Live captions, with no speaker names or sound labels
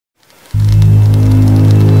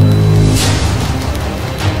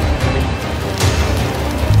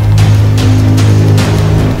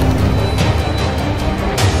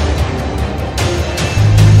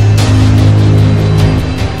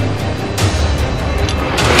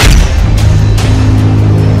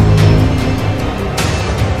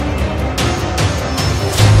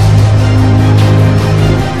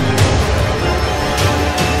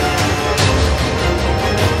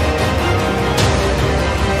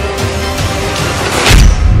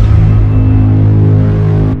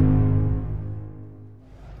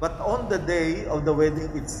the day of the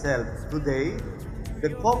wedding itself, today,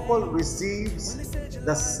 the couple receives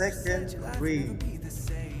the second ring,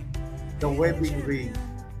 the wedding ring,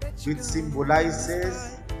 which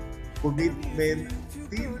symbolizes commitment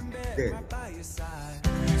till death.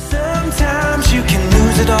 Sometimes you can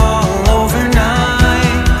lose it all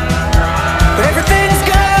overnight, but everything's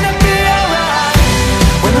gonna be alright.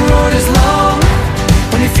 When the road is long,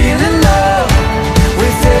 when you're feeling love,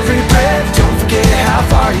 with every breath, don't forget how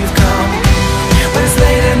far you've come. When it's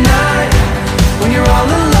late at night, when you're all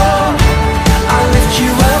alone, I'll lift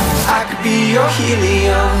you up, I could be your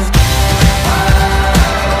helium.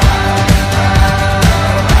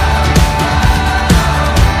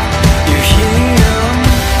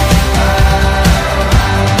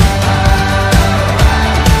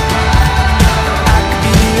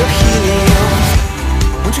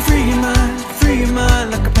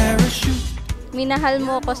 Minahal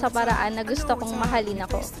mo ko sa paraan na gusto kong mahalin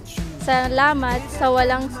ako. Salamat sa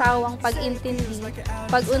walang sawang pag-intindi,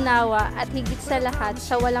 pag-unawa, at higit sa lahat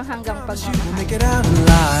sa walang hanggang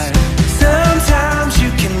pagmamahal. Sometimes you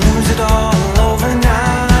can lose it all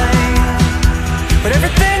overnight, but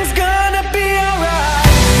everything's gonna be alright.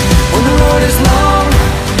 When the road is long,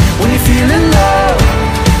 when you're feeling love,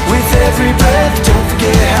 with every breath, don't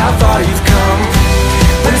forget how far you've come.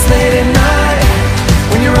 When it's late at night,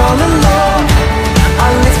 when you're all alone,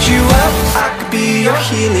 I'll lift you up, I could be your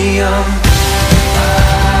helium.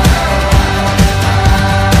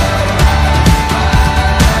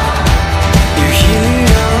 Your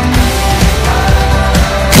helium.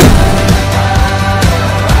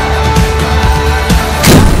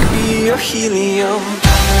 I could be your helium.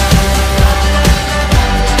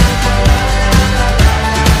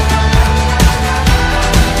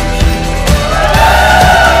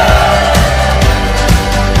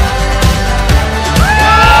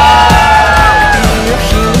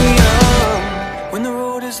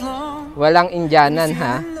 Walang Indianan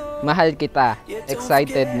ha, mahal kita,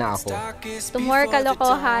 excited na ako. Tumor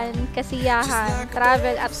kalokohan, kasiyahan,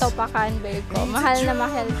 travel at topakan, Virgo. Mahal na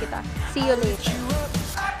mahal kita. See you later.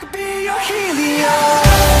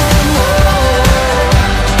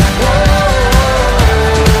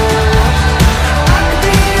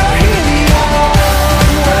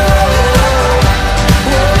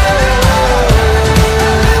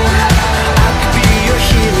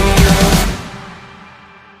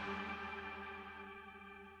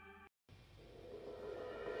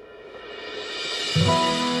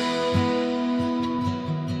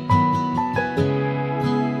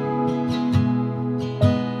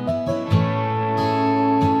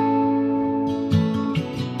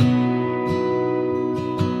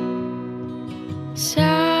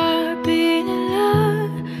 Sabi nila,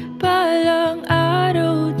 balang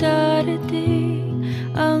araw darating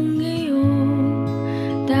ang iyong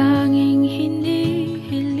tanging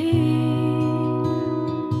hinihiling.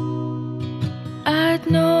 At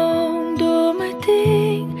nung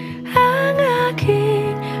dumating ang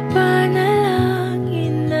aking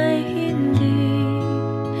panalangin ay hindi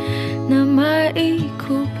na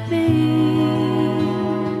maikupling.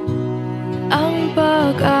 Ang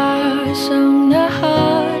pag-asang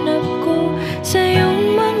nahanap ko sa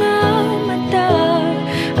iyong mga mata,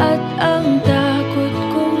 at ang takot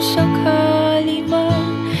kong sakali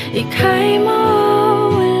man ika'y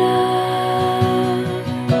mawala.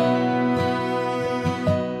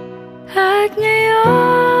 At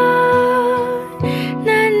ngayon,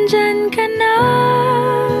 nandyan ka na,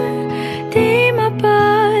 di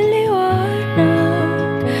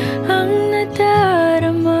mapaliwanag ang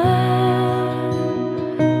nadarama.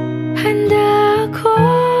 Handa ako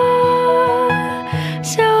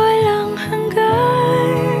sa walang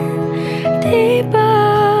hanggan, di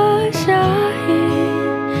basahin,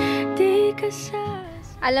 di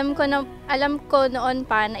kasas. Alam ko noon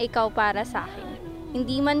pa na ikaw para sa akin.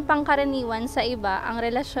 Hindi man pangkaraniwan sa iba ang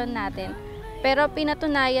relasyon natin, pero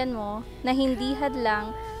pinatunayan mo na hindi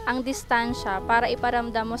hadlang ang distansya para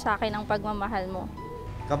iparamdam mo sa akin ang pagmamahal mo.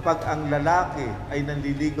 Kapag ang lalaki ay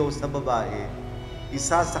nanliligaw sa babae,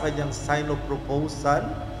 isa sa kanyang sign of proposal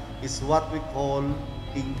is what we call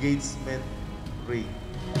engagement ring.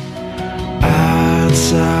 At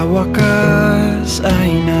sa wakas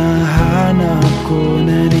ay nahanap ko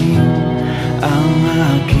na rin ang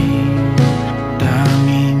aking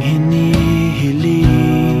tanging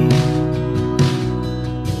hinihiling.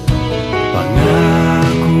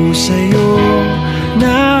 Pangako sa'yo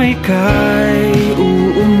na ika'y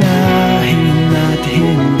uunahin at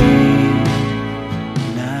hindi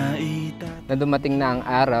na dumating na ang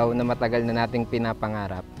araw na matagal na nating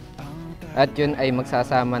pinapangarap. At yun ay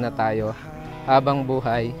magsasama na tayo habang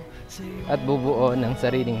buhay at bubuo ng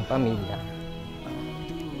sariling pamilya.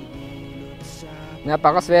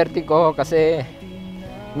 Napakaswerte ko kasi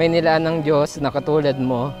may nilaan ng Diyos na katulad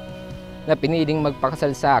mo na piniling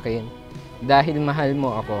magpakasal sa akin dahil mahal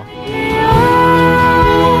mo ako.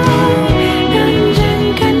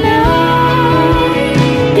 Nandyan ka na,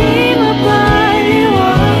 di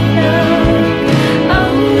mapaliwanag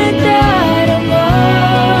ang nadarama.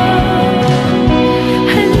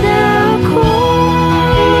 Handa ako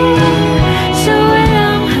sa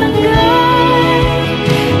walang hanggan,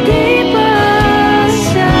 di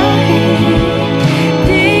basahin,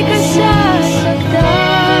 di ka sasaktan.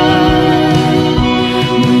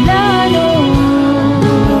 Mula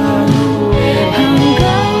noon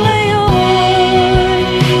hanggang ngayon,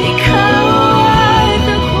 ikaw at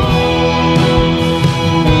ako.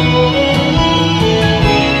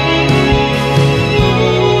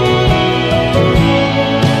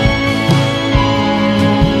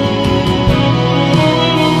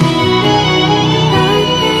 At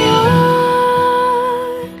ngayon,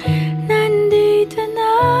 nandito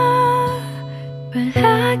na,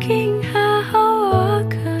 palaging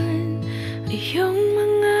hahawakan iyong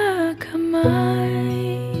mga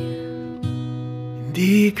kamay.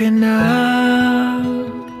 Hindi ka na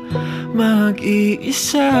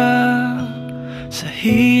mag-iisa sa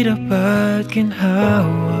hirap at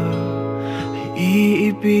ginhawa, ay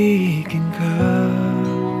iibigin ka.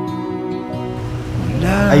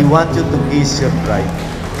 Mula I want you to kiss your bride.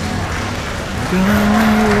 hanggang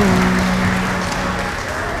ngayon.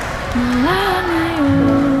 Mula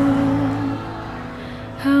ngayon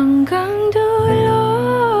hanggang dulo.